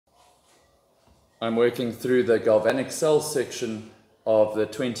I'm working through the galvanic cells section of the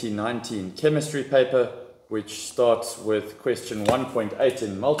 2019 chemistry paper, which starts with question 1.8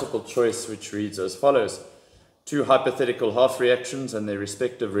 in multiple choice, which reads as follows. Two hypothetical half reactions and their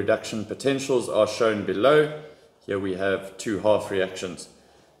respective reduction potentials are shown below. Here we have two half reactions.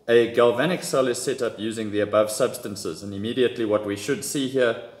 A galvanic cell is set up using the above substances, and immediately what we should see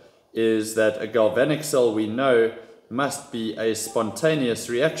here is that a galvanic cell, we know, must be a spontaneous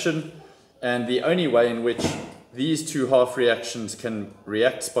reaction, and the only way in which these two half reactions can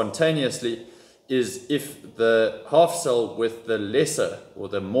react spontaneously is if the half cell with the lesser or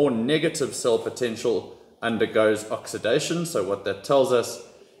the more negative cell potential undergoes oxidation. So what that tells us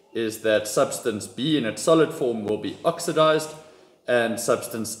is that substance B in its solid form will be oxidized, and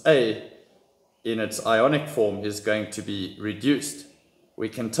substance A in its ionic form is going to be reduced. We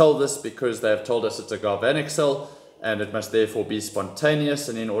can tell this because they have told us it's a galvanic cell and it must therefore be spontaneous,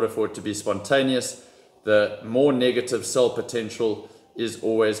 and in order for it to be spontaneous, the more negative cell potential is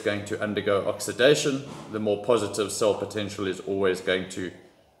always going to undergo oxidation. The more positive cell potential is always going to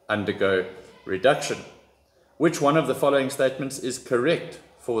undergo reduction. Which one of the following statements is correct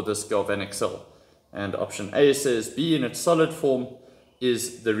for this galvanic cell? And option A says B in its solid form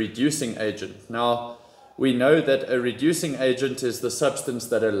is the reducing agent. Now, we know that a reducing agent is the substance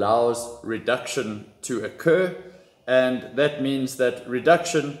that allows reduction to occur, and that means that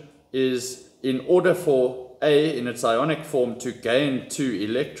reduction is, in order for A in its ionic form to gain 2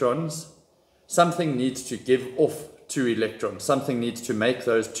 electrons, something needs to give off 2 electrons. Something needs to make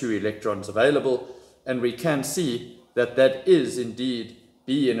those 2 electrons available, and we can see that that is indeed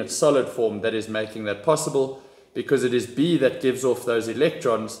B in its solid form that is making that possible, because it is B that gives off those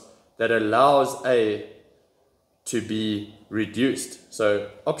electrons that allows A to be reduced. So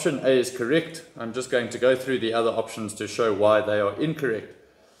option A is correct. I'm just going to go through the other options to show why they are incorrect.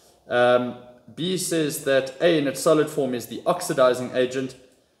 B says that A in its solid form is the oxidizing agent.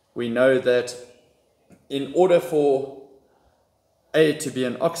 We know that in order for A to be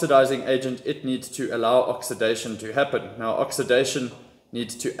an oxidizing agent, it needs to allow oxidation to happen. Now, oxidation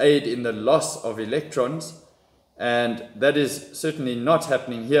needs to aid in the loss of electrons, and that is certainly not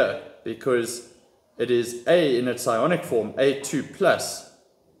happening here, because it is A in its ionic form, A2+,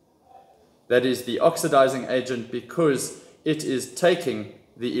 that is the oxidizing agent, because it is taking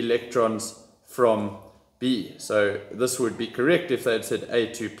the electrons from B. So this would be correct if they had said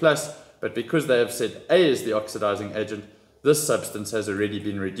A2+, but because they have said A is the oxidizing agent, this substance has already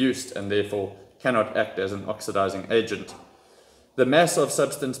been reduced and therefore cannot act as an oxidizing agent. The mass of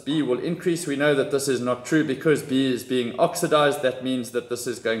substance B will increase. We know that this is not true because B is being oxidized. That means that this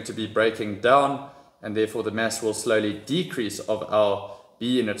is going to be breaking down, and therefore the mass will slowly decrease of our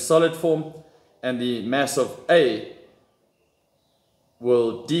B in its solid form, and the mass of A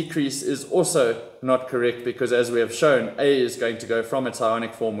will decrease is also not correct, because as we have shown, A is going to go from its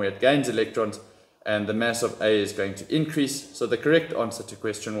ionic form where it gains electrons, and the mass of A is going to increase. So the correct answer to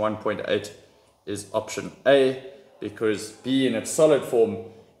question 1.8 is option A, because B in its solid form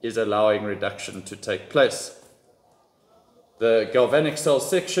is allowing reduction to take place. The galvanic cell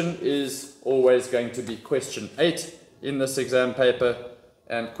section is always going to be question 8 in this exam paper,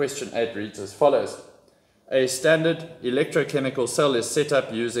 and question 8 reads as follows. A standard electrochemical cell is set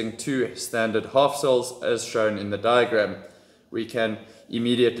up using 2 standard half cells as shown in the diagram. We can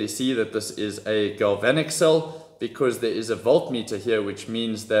immediately see that this is a galvanic cell because there is a voltmeter here, which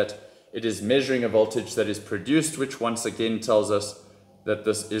means that it is measuring a voltage that is produced, which once again tells us that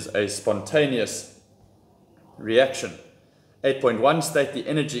this is a spontaneous reaction. 8.1 state the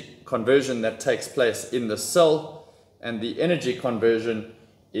energy conversion that takes place in the cell, and the energy conversion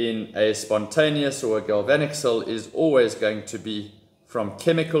in a spontaneous or a galvanic cell is always going to be from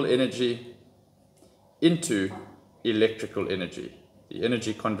chemical energy into electrical energy. The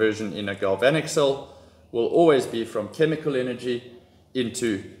energy conversion in a galvanic cell will always be from chemical energy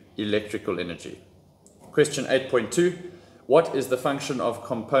into electrical energy. Question 8.2. What is the function of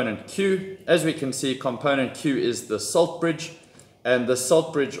component Q? As we can see, component Q is the salt bridge, and the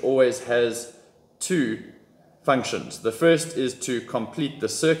salt bridge always has 2 functions. The first is to complete the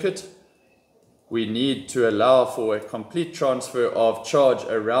circuit. We need to allow for a complete transfer of charge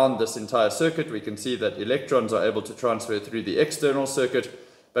around this entire circuit. We can see that electrons are able to transfer through the external circuit,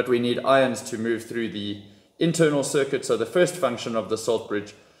 but we need ions to move through the internal circuit. So the first function of the salt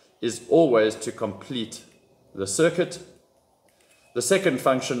bridge is always to complete the circuit. The second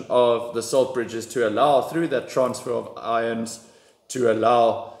function of the salt bridge is to allow, through that transfer of ions, to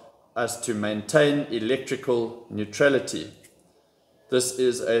allow us to maintain electrical neutrality. This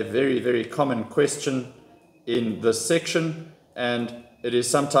is a very, very common question in this section, and it is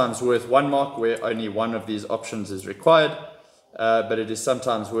sometimes worth 1 mark where only one of these options is required, but it is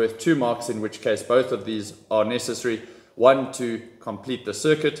sometimes worth 2 marks, in which case both of these are necessary. 1 to complete the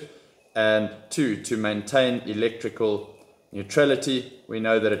circuit, and 2 to maintain electrical neutrality. We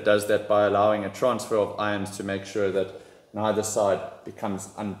know that it does that by allowing a transfer of ions to make sure that neither side becomes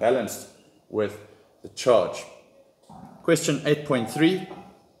unbalanced with the charge. Question 8.3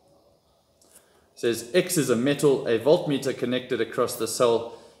 says X is a metal. A voltmeter connected across the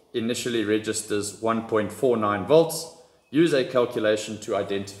cell initially registers 1.49 volts. Use a calculation to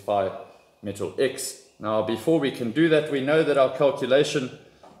identify metal X. Now, before we can do that, we know that our calculation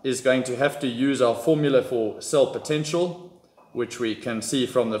is going to have to use our formula for cell potential, which we can see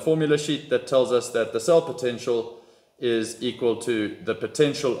from the formula sheet that tells us that the cell potential is equal to the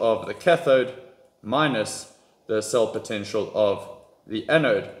potential of the cathode minus the cell potential of the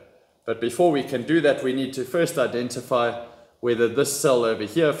anode. But before we can do that, we need to first identify whether this cell over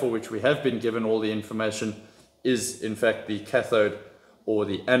here, for which we have been given all the information, is in fact the cathode or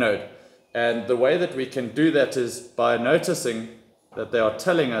the anode. And the way that we can do that is by noticing that they are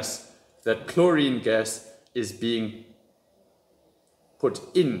telling us that chlorine gas is being put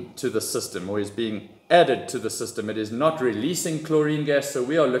into the system, or is being added to the system. It is not releasing chlorine gas, so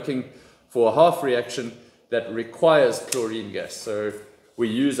we are looking for a half reaction that requires chlorine gas. So we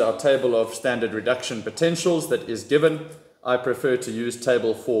use our table of standard reduction potentials that is given. I prefer to use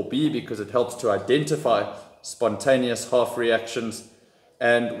table 4b because it helps to identify spontaneous half reactions,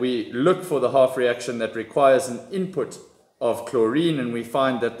 and we look for the half reaction that requires an input of chlorine, and we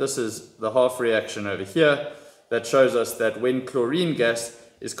find that this is the half reaction over here that shows us that when chlorine gas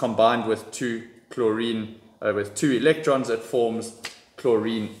is combined with two electrons, it forms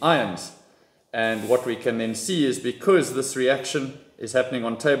chlorine ions. And what we can then see is, because this reaction is happening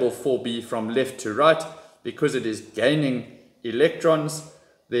on table 4b from left to right, because it is gaining electrons,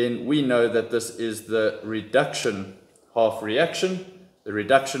 then we know that this is the reduction half reaction. The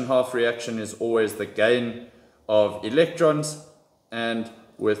reduction half reaction is always the gain of electrons, and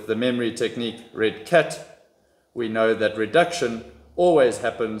with the memory technique red cat, we know that reduction always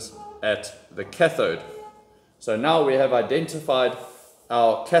happens at the cathode. So now we have identified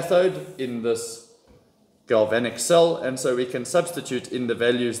our cathode in this galvanic cell, and so we can substitute in the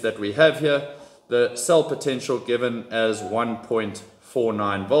values that we have here. The cell potential given as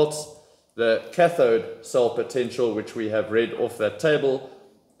 1.49 volts, the cathode cell potential, which we have read off that table,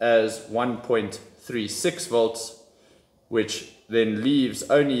 as 1.36 volts, which then leaves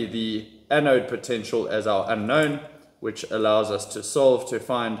only the anode potential as our unknown, which allows us to solve to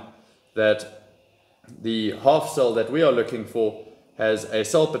find that the half cell that we are looking for has a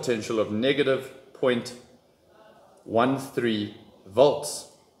cell potential of negative 0.13 volts.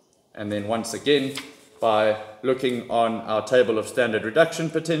 And then once again, by looking on our table of standard reduction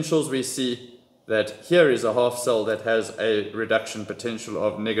potentials, we see that here is a half cell that has a reduction potential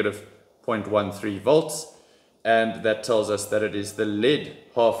of negative 0.13 volts, and that tells us that it is the lead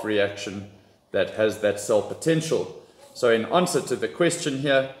half reaction that has that cell potential. So in answer to the question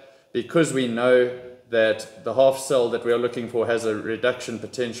here, because we know that the half cell that we are looking for has a reduction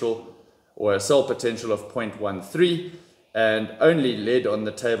potential or a cell potential of 0.13, and only lead on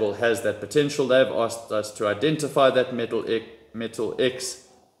the table has that potential, they've asked us to identify that metal X,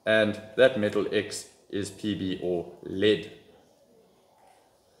 and that metal X is Pb, or lead.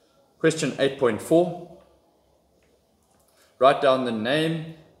 Question 8.4. Write down the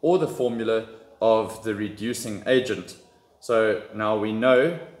name or the formula of the reducing agent. So now we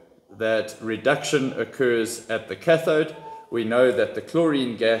know that reduction occurs at the cathode. We know that the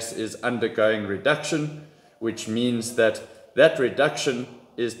chlorine gas is undergoing reduction, which means that that reduction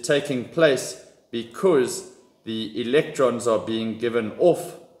is taking place because the electrons are being given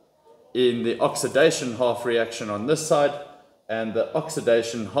off in the oxidation half reaction on this side, and the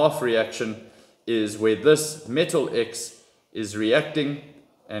oxidation half reaction is where this metal X is reacting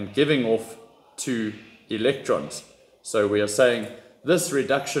and giving off 2 electrons. So we are saying this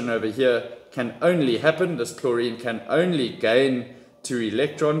reduction over here can only happen, this chlorine can only gain 2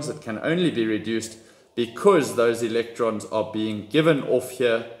 electrons, it can only be reduced because those electrons are being given off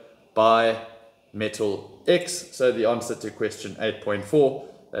here by metal X. So the answer to question 8.4,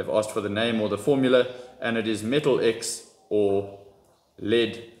 they've asked for the name or the formula, and it is metal X or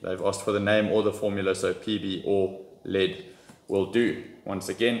lead. They've asked for the name or the formula, so Pb or lead will do. Once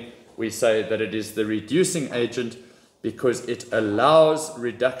again, we say that it is the reducing agent because it allows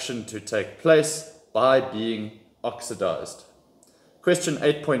reduction to take place by being oxidized. Question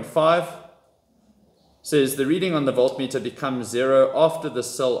 8.5 says the reading on the voltmeter becomes 0 after the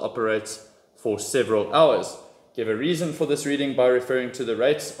cell operates for several hours. give a reason for this reading by referring to the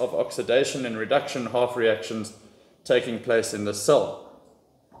rates of oxidation and reduction half reactions taking place in the cell.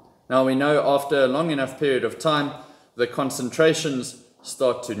 Now we know after a long enough period of time, the concentrations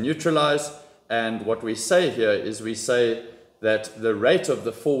start to neutralize, and what we say here is we say that the rate of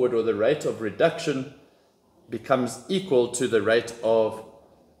the forward or the rate of reduction becomes equal to the rate of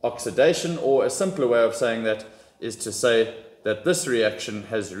oxidation, or a simpler way of saying that is to say that this reaction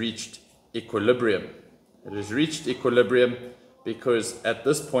has reached equilibrium. It has reached equilibrium because at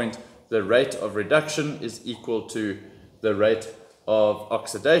this point the rate of reduction is equal to the rate of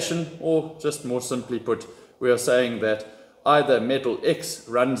oxidation, or just more simply put, we are saying that either metal X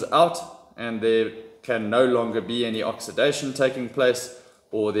runs out and there can no longer be any oxidation taking place,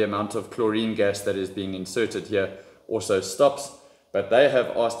 or the amount of chlorine gas that is being inserted here also stops. But they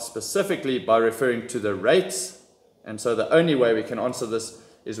have asked specifically by referring to the rates, and so the only way we can answer this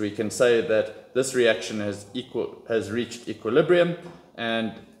is we can say that this reaction has reached equilibrium,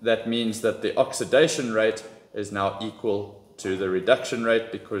 and that means that the oxidation rate is now equal to the reduction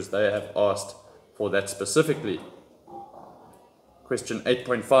rate because they have asked for that specifically. Question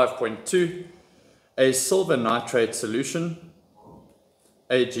 8.5.2. A silver nitrate solution,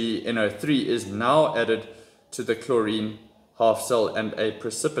 AgNO3, is now added to the chlorine half cell and a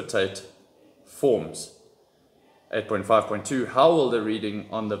precipitate forms. 8.5.2. How will the reading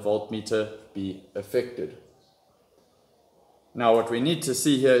on the voltmeter be affected? Now what we need to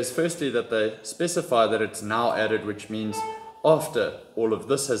see here is firstly that they specify that it's now added, which means after all of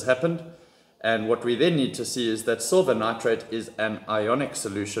this has happened. And what we then need to see is that silver nitrate is an ionic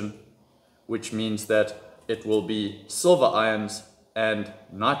solution, which means that it will be silver ions and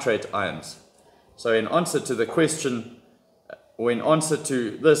nitrate ions. So in answer to the question, or in answer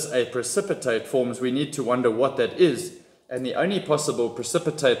to this, a precipitate forms, we need to wonder what that is. And the only possible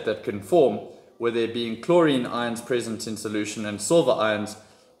precipitate that can form, where there being chlorine ions present in solution and silver ions,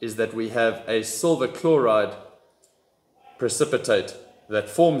 is that we have a silver chloride precipitate that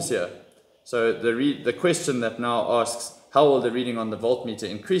forms here. So the question that now asks, how will the reading on the voltmeter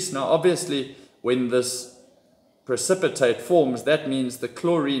increase? Now obviously when this precipitate forms, that means the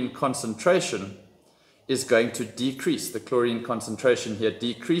chlorine concentration is going to decrease. The chlorine concentration here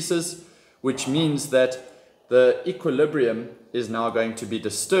decreases, which means that the equilibrium is now going to be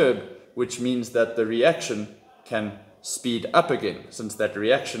disturbed, which means that the reaction can speed up again. Since that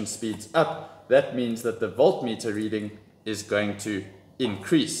reaction speeds up, that means that the voltmeter reading is going to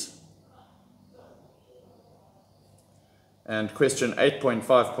increase. And question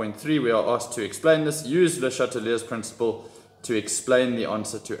 8.5.3, we are asked to explain this. Use Le Chatelier's principle to explain the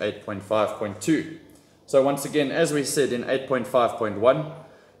answer to 8.5.2. So once again, as we said in 8.5.1,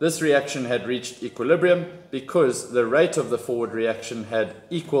 this reaction had reached equilibrium because the rate of the forward reaction had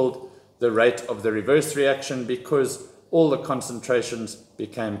equaled the rate of the reverse reaction because all the concentrations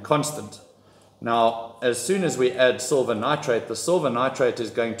became constant. Now, as soon as we add silver nitrate, the silver nitrate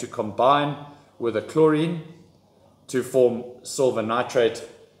is going to combine with a chlorine to form silver nitrate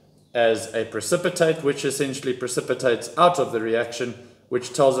as a precipitate, which essentially precipitates out of the reaction,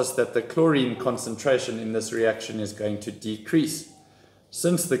 which tells us that the chlorine concentration in this reaction is going to decrease.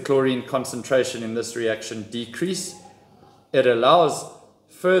 Since the chlorine concentration in this reaction decrease, it allows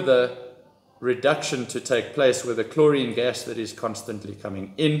further reduction to take place with a chlorine gas that is constantly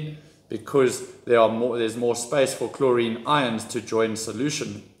coming in, because there's more space for chlorine ions to join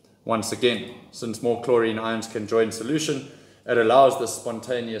solution. Once again, since more chlorine ions can join solution, it allows the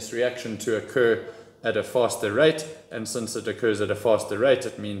spontaneous reaction to occur at a faster rate, and since it occurs at a faster rate,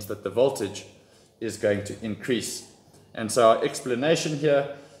 it means that the voltage is going to increase. And so our explanation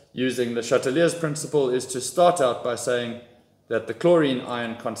here, using the Chatelier's principle, is to start out by saying that the chlorine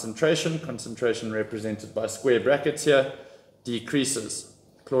ion concentration represented by square brackets here, decreases.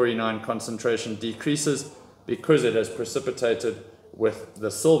 Chlorine ion concentration decreases because it has precipitated with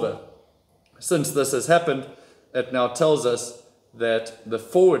the silver. Since this has happened, it now tells us that the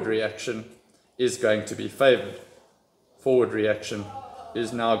forward reaction is going to be favored. Forward reaction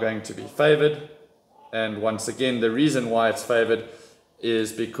is now going to be favored, and once again the reason why it's favored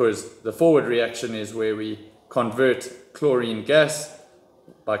is because the forward reaction is where we convert chlorine gas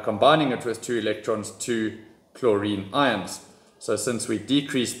by combining it with 2 electrons to chlorine ions. So since we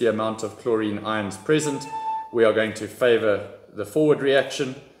decrease the amount of chlorine ions present, we are going to favor the forward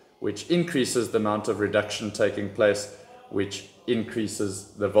reaction, which increases the amount of reduction taking place, which increases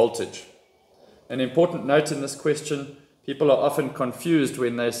the voltage. An important note in this question, people are often confused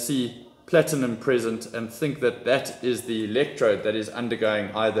when they see platinum present and think that that is the electrode that is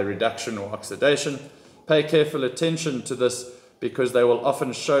undergoing either reduction or oxidation. Pay careful attention to this because they will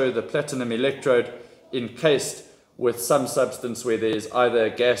often show the platinum electrode encased with some substance where there is either a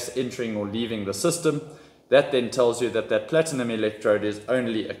gas entering or leaving the system. That then tells you that that platinum electrode is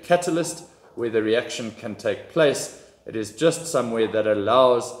only a catalyst where the reaction can take place. It is just somewhere that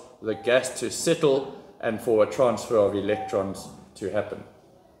allows the gas to settle and for a transfer of electrons to happen.